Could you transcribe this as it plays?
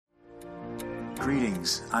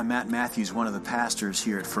Greetings. I'm Matt Matthews, one of the pastors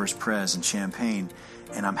here at First Pres in Champaign,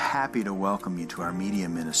 and I'm happy to welcome you to our media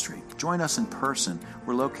ministry. Join us in person.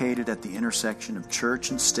 We're located at the intersection of Church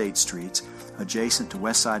and State Streets, adjacent to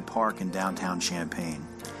Westside Park in downtown Champaign.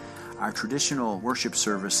 Our traditional worship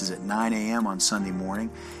service is at 9 a.m. on Sunday morning,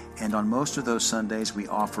 and on most of those Sundays we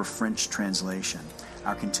offer French translation.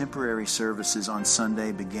 Our contemporary services on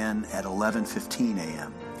Sunday begin at 11:15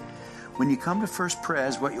 a.m. When you come to First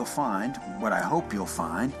Pres, what you'll find, what I hope you'll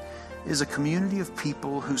find, is a community of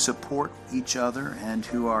people who support each other and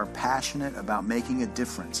who are passionate about making a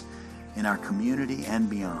difference in our community and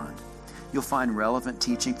beyond. You'll find relevant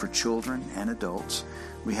teaching for children and adults.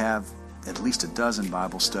 We have at least a dozen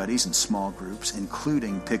Bible studies in small groups,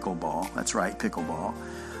 including pickleball. That's right, pickleball.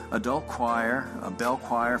 Adult choir, a bell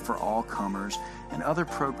choir for all comers, and other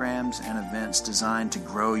programs and events designed to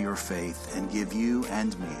grow your faith and give you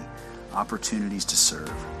and me opportunities to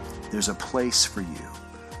serve. There's a place for you.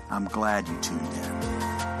 I'm glad you tuned in.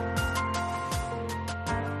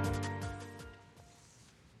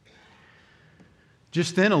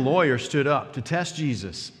 Just then a lawyer stood up to test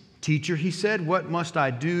Jesus. "Teacher," he said, "what must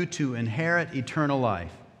I do to inherit eternal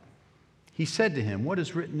life?" He said to him, "What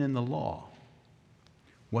is written in the law?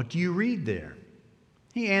 What do you read there?"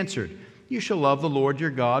 He answered, "You shall love the Lord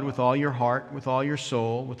your God with all your heart, with all your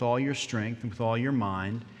soul, with all your strength, and with all your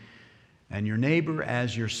mind, and your neighbor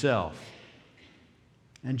as yourself."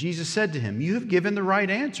 And Jesus said to him, "You have given the right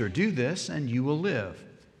answer. Do this, and you will live."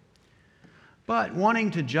 But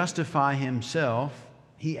wanting to justify himself,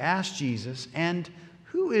 he asked Jesus, "And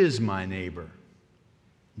who is my neighbor?"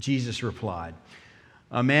 Jesus replied,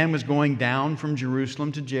 "A man was going down from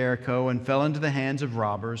Jerusalem to Jericho and fell into the hands of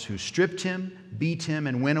robbers who stripped him, beat him,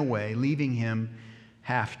 and went away, leaving him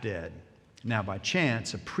half dead. Now by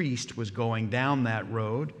chance a priest was going down that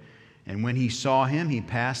road, and when he saw him, he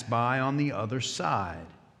passed by on the other side.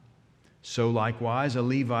 So likewise a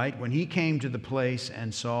Levite, when he came to the place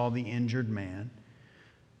and saw the injured man,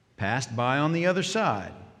 passed by on the other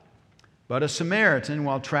side. But a Samaritan,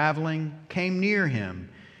 while traveling, came near him,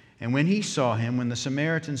 and when the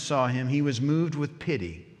Samaritan saw him, he was moved with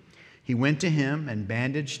pity. He went to him and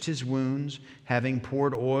bandaged his wounds, having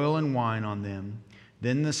poured oil and wine on them.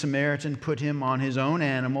 Then the Samaritan put him on his own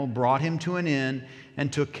animal, brought him to an inn,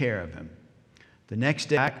 and took care of him. The next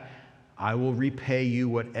day, I will repay you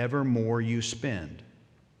whatever more you spend.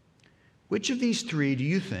 Which of these three do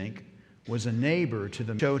you think was a neighbor to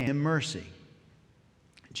the man who showed him mercy?"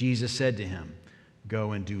 Jesus said to him,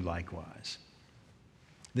 "Go and do likewise."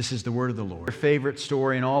 This is the word of the Lord. Their favorite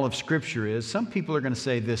story in all of Scripture is, some people are going to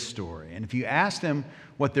say this story. And if you ask them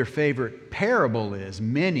what their favorite parable is,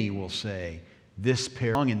 many will say this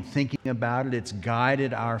parable. And thinking about it, it's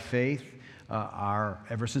guided our faith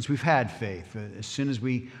ever since we've had faith. As soon as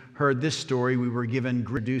we heard this story, we were given,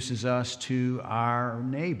 introduces us to our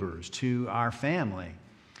neighbors, to our family,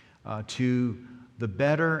 to the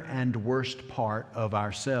better and worst part of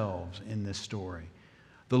ourselves in this story.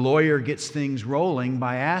 The lawyer gets things rolling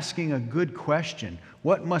by asking a good question.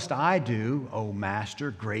 What must I do, O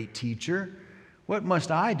Master, great teacher? What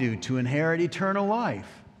must I do to inherit eternal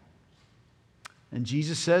life? And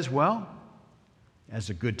Jesus says, well, as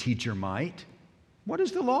a good teacher might, what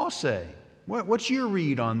does the law say? What's your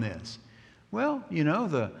read on this? Well, you know,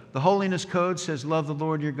 the Holiness Code says love the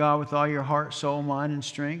Lord your God with all your heart, soul, mind, and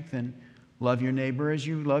strength, and love your neighbor as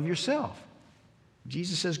you love yourself.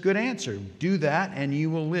 Jesus says, good answer. Do that and you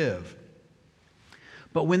will live.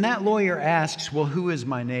 But when that lawyer asks, well, who is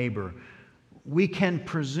my neighbor? We can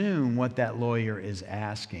presume what that lawyer is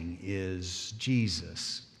asking is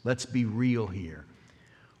Jesus. Let's be real here.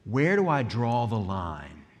 Where do I draw the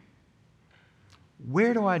line?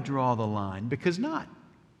 Where do I draw the line? Because not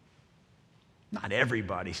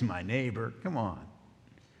everybody's my neighbor. Come on.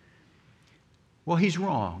 Well, he's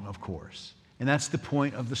wrong, of course. And that's the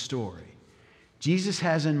point of the story. Jesus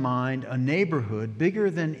has in mind a neighborhood bigger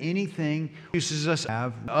than anything he uses us to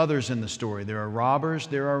have others in the story. There are robbers,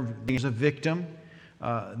 there's a victim,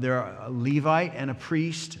 there are a Levite and a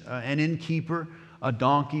priest, an innkeeper, a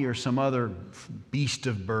donkey or some other beast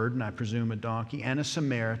of burden, I presume a donkey, and a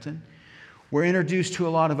Samaritan. We're introduced to a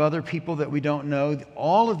lot of other people that we don't know.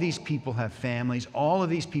 All of these people have families. All of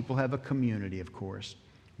these people have a community, of course.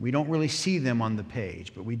 We don't really see them on the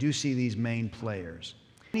page, but we do see these main players.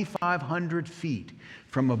 2,500 feet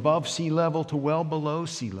from above sea level to well below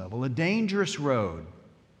sea level, a dangerous road,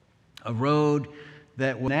 a road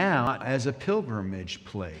that now as a pilgrimage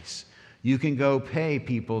place. You can go pay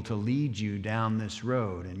people to lead you down this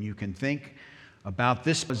road, and you can think about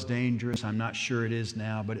this was dangerous. I'm not sure it is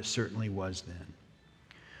now, but it certainly was then.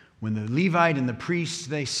 When the Levite and the priest,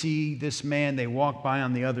 they see this man, they walk by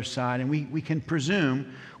on the other side, and we can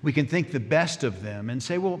presume, we can think the best of them and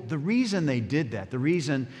say, well, the reason they did that, the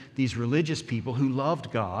reason these religious people who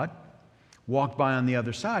loved God walked by on the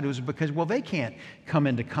other side was because, well, they can't come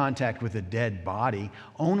into contact with a dead body.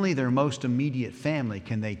 Only their most immediate family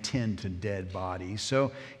can they tend to dead bodies.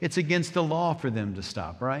 So it's against the law for them to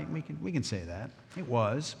stop, right? We can say that. It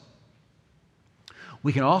was.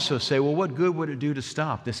 We can also say, well, what good would it do to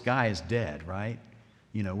stop? This guy is dead, right?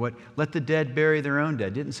 You know what? Let the dead bury their own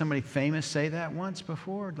dead. Didn't somebody famous say that once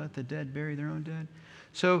before? Let the dead bury their own dead.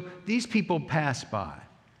 So these people pass by.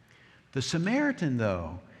 The Samaritan,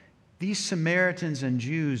 though, these Samaritans and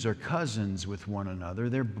Jews are cousins with one another.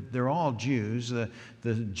 They're all Jews.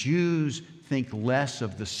 The Jews think less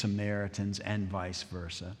of the Samaritans and vice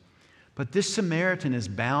versa. But this Samaritan is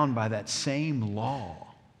bound by that same law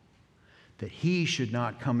that he should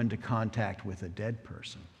not come into contact with a dead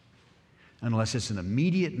person unless it's an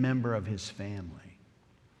immediate member of his family.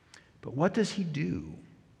 But what does he do?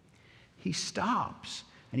 He stops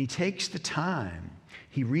and he takes the time.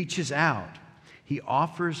 He reaches out. He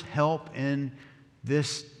offers help in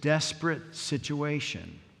this desperate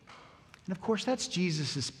situation. And of course, that's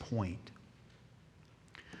Jesus' point.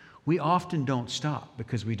 We often don't stop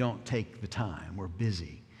because we don't take the time. We're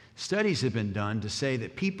busy. Studies have been done to say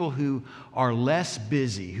that people who are less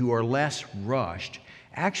busy, who are less rushed,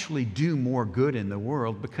 actually do more good in the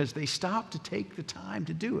world because they stop to take the time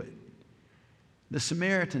to do it. The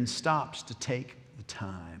Samaritan stops to take the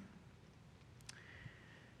time.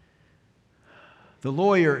 The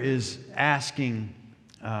lawyer is asking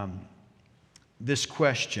this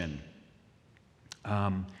question,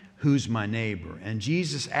 who's my neighbor? And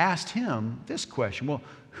Jesus asked him this question, well,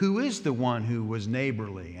 who is the one who was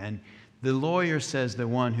neighborly? And the lawyer says the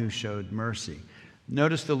one who showed mercy.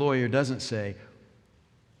 Notice the lawyer doesn't say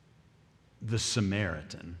the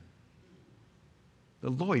Samaritan.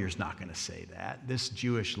 The lawyer's not going to say that. This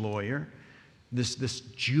Jewish lawyer, this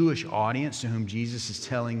Jewish audience to whom Jesus is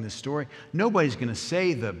telling this story, nobody's going to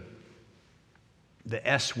say the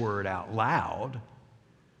S word out loud.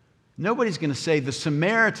 Nobody's going to say the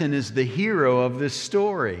Samaritan is the hero of this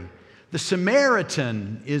story. The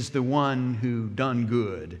Samaritan is the one who done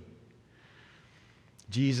good.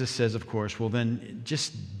 Jesus says, of course, well then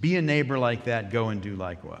just be a neighbor like that, go and do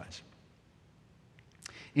likewise.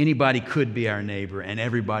 Anybody could be our neighbor and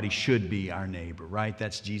everybody should be our neighbor, right?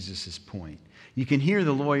 That's Jesus' point. You can hear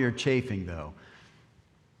the lawyer chafing though.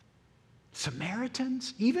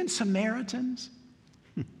 Samaritans? Even Samaritans?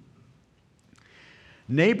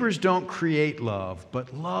 Neighbors don't create love,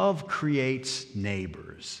 but love creates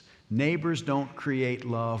neighbors. Neighbors don't create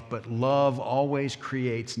love, but love always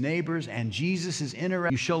creates neighbors. And Jesus is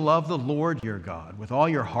interested. You shall love the Lord your God with all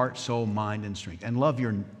your heart, soul, mind, and strength. And love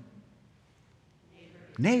your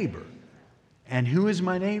neighbor. And who is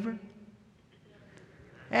my neighbor?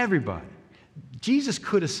 Everybody. Jesus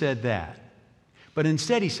could have said that. But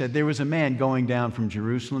instead he said there was a man going down from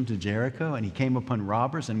Jerusalem to Jericho, and he came upon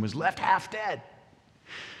robbers and was left half dead.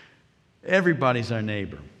 Everybody's our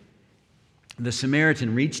neighbor. The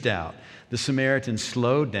Samaritan reached out. The Samaritan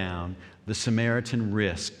slowed down. The Samaritan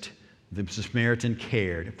risked. The Samaritan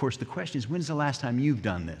cared. Of course, the question is, when's the last time you've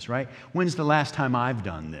done this, right? When's the last time I've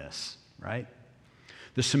done this, right?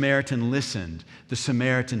 The Samaritan listened. The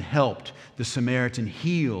Samaritan helped. The Samaritan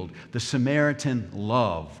healed. The Samaritan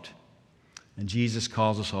loved. And Jesus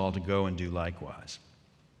calls us all to go and do likewise.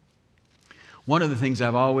 One of the things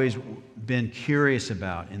I've always been curious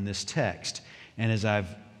about in this text, and as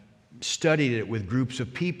I've studied it with groups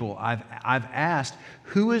of people, I've asked,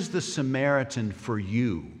 who is the Samaritan for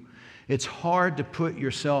you? It's hard to put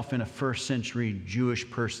yourself in a first century Jewish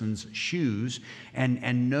person's shoes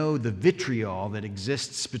and know the vitriol that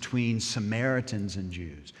exists between Samaritans and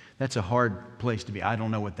Jews. That's a hard place to be. I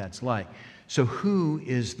don't know what that's like. So who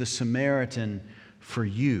is the Samaritan for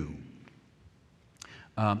you?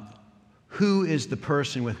 Who is the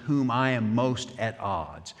person with whom I am most at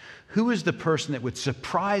odds? Who is the person that would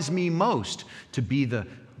surprise me most to be the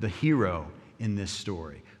hero in this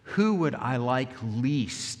story? Who would I like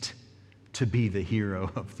least to be the hero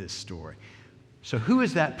of this story? So who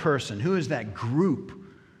is that person? Who is that group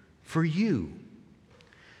for you?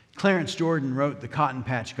 Clarence Jordan wrote the Cotton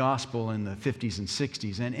Patch Gospel in the 50s and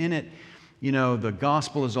 60s, and in it, you know, the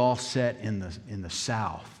gospel is all set in the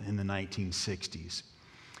South in the 1960s.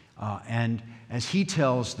 And as he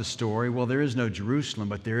tells the story, well, there is no Jerusalem,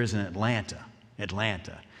 but there is an Atlanta.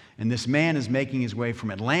 And this man is making his way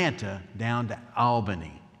from Atlanta down to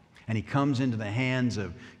Albany. And he comes into the hands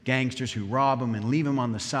of gangsters who rob him and leave him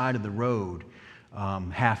on the side of the road,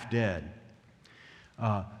 half dead.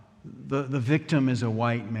 the victim is a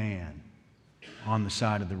white man on the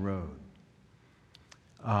side of the road.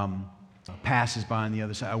 Passes by on the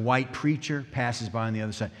other side. A white preacher passes by on the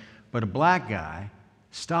other side. But a black guy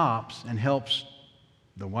stops and helps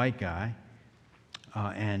the white guy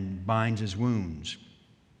and binds his wounds.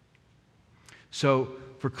 So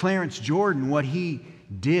for Clarence Jordan, what he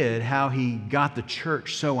did, how he got the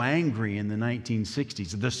church so angry in the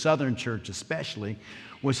 1960s, the Southern church especially,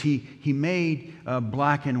 was he made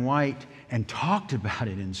black and white and talked about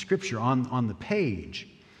it in Scripture on the page.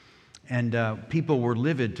 And people were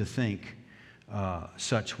livid to think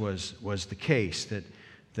such was the case,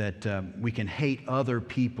 that we can hate other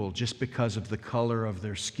people just because of the color of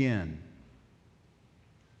their skin.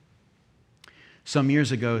 Some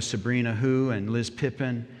years ago, Sabrina Hu and Liz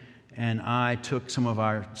Pippin and I took some of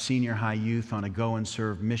our senior high youth on a Go and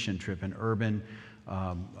Serve mission trip, an urban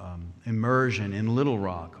immersion in Little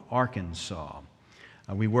Rock, Arkansas.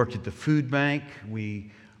 We worked at the food bank.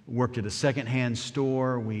 We worked at a secondhand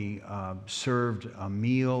store. We served a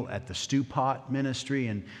meal at the Stew Pot Ministry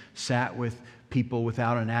and sat with people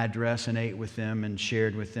without an address and ate with them and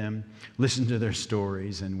shared with them, listened to their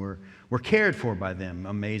stories, and were cared for by them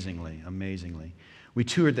amazingly. We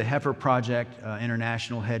toured the Heifer Project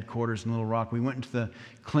International headquarters in Little Rock. We went into the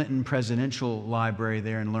Clinton Presidential Library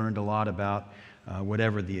there and learned a lot about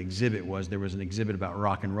whatever the exhibit was. There was an exhibit about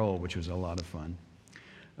rock and roll, which was a lot of fun.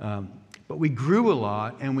 But we grew a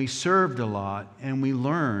lot, and we served a lot, and we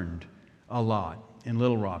learned a lot in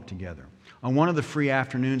Little Rock together. On one of the free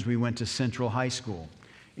afternoons, we went to Central High School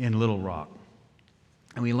in Little Rock,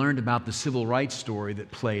 and we learned about the civil rights story that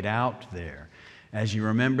played out there. As you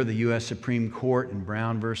remember, the U.S. Supreme Court in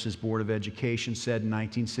Brown versus Board of Education said in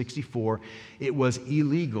 1964 it was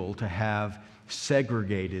illegal to have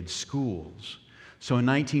segregated schools. So in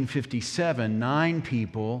 1957,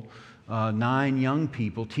 9 young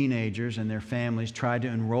people, teenagers and their families, tried to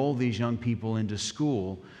enroll these young people into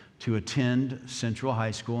school to attend Central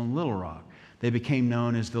High School in Little Rock. They became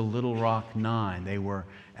known as the Little Rock Nine. They were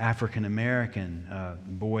African American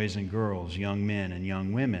boys and girls, young men and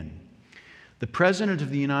young women. The President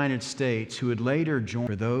of the United States, who had later joined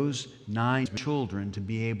for those 9 children to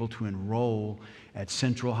be able to enroll at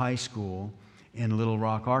Central High School in Little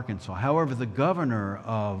Rock, Arkansas. However, the governor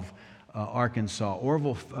of Arkansas,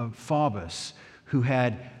 Orville Faubus, who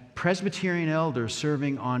had Presbyterian elders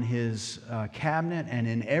serving on his cabinet and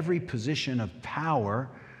in every position of power.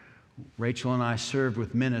 Rachel and I served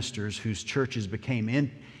with ministers whose churches became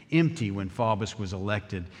empty when Faubus was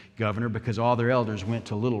elected governor because all their elders went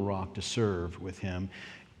to Little Rock to serve with him.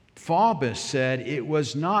 Faubus said it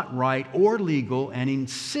was not right or legal and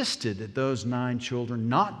insisted that those 9 children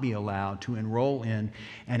not be allowed to enroll in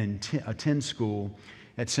and attend school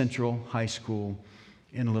at Central High School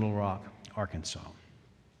in Little Rock, Arkansas.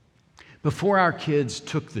 Before our kids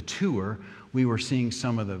took the tour, we were seeing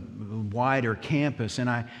some of the wider campus, and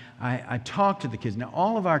I talked to the kids. Now,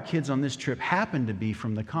 all of our kids on this trip happened to be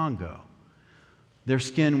from the Congo. Their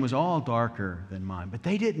skin was all darker than mine, but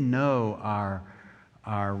they didn't know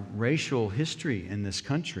our racial history in this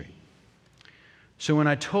country. So when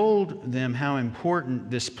I told them how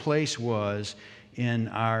important this place was in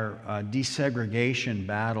our desegregation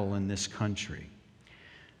battle in this country,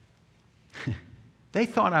 they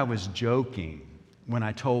thought I was joking when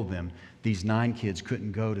I told them these 9 kids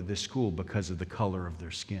couldn't go to this school because of the color of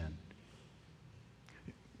their skin.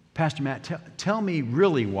 Pastor Matt, tell me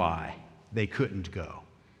really why they couldn't go.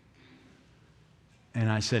 And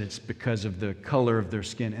I said, it's because of the color of their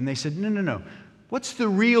skin. And they said, no. What's the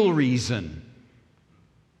real reason?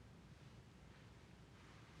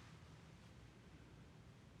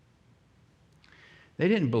 They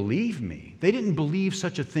didn't believe me. They didn't believe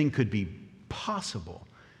such a thing could be possible.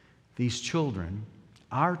 These children,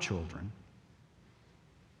 our children,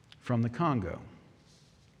 from the Congo.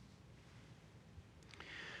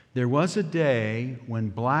 There was a day when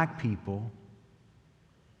black people,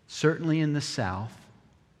 certainly in the South,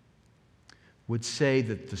 would say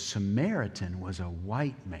that the Samaritan was a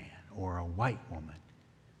white man or a white woman.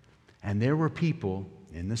 And there were people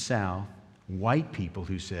in the South, white people,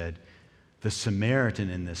 who said the Samaritan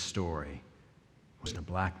in this story was a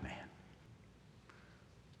black man.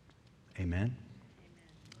 Amen?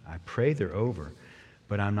 I pray they're over,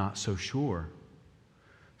 but I'm not so sure.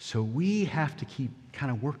 So we have to keep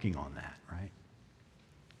kind of working on that, right?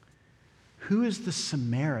 Who is the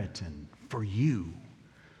Samaritan for you?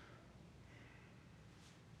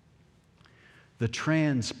 The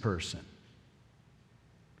trans person,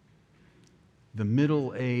 the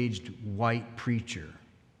middle-aged white preacher,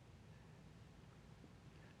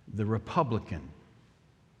 the Republican,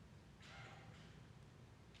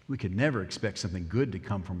 We could never expect something good to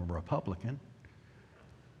come from a Republican.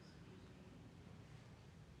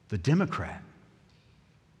 The Democrat.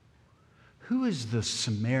 Who is the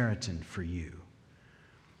Samaritan for you?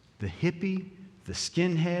 The hippie, the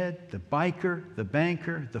skinhead, the biker, the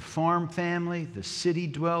banker, the farm family, the city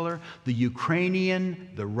dweller, the Ukrainian,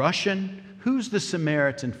 the Russian? Who's the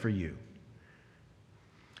Samaritan for you?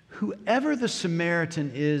 Whoever the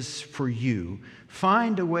Samaritan is for you,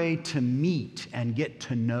 find a way to meet and get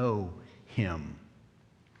to know him.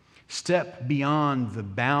 Step beyond the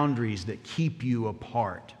boundaries that keep you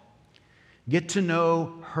apart. Get to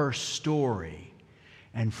know her story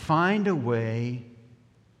and find a way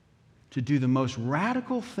to do the most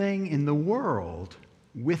radical thing in the world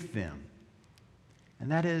with them.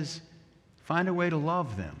 And that is, find a way to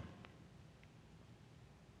love them.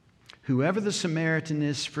 Whoever the Samaritan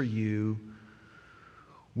is for you,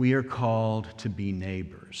 we are called to be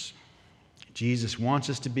neighbors. Jesus wants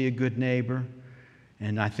us to be a good neighbor,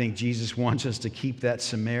 and I think Jesus wants us to keep that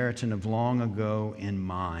Samaritan of long ago in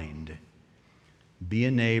mind. Be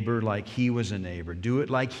a neighbor like he was a neighbor. Do it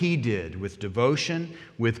like he did, with devotion,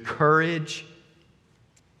 with courage,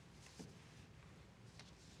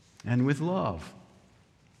 and with love.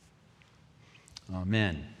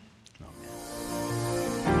 Amen.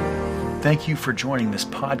 Thank you for joining this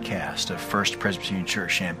podcast of First Presbyterian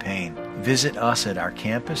Church Champaign. Visit us at our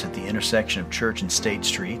campus at the intersection of Church and State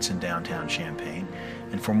Streets in downtown Champaign.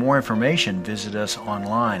 And for more information, visit us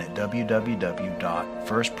online at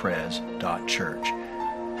www.firstpres.church.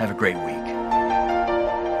 Have a great week.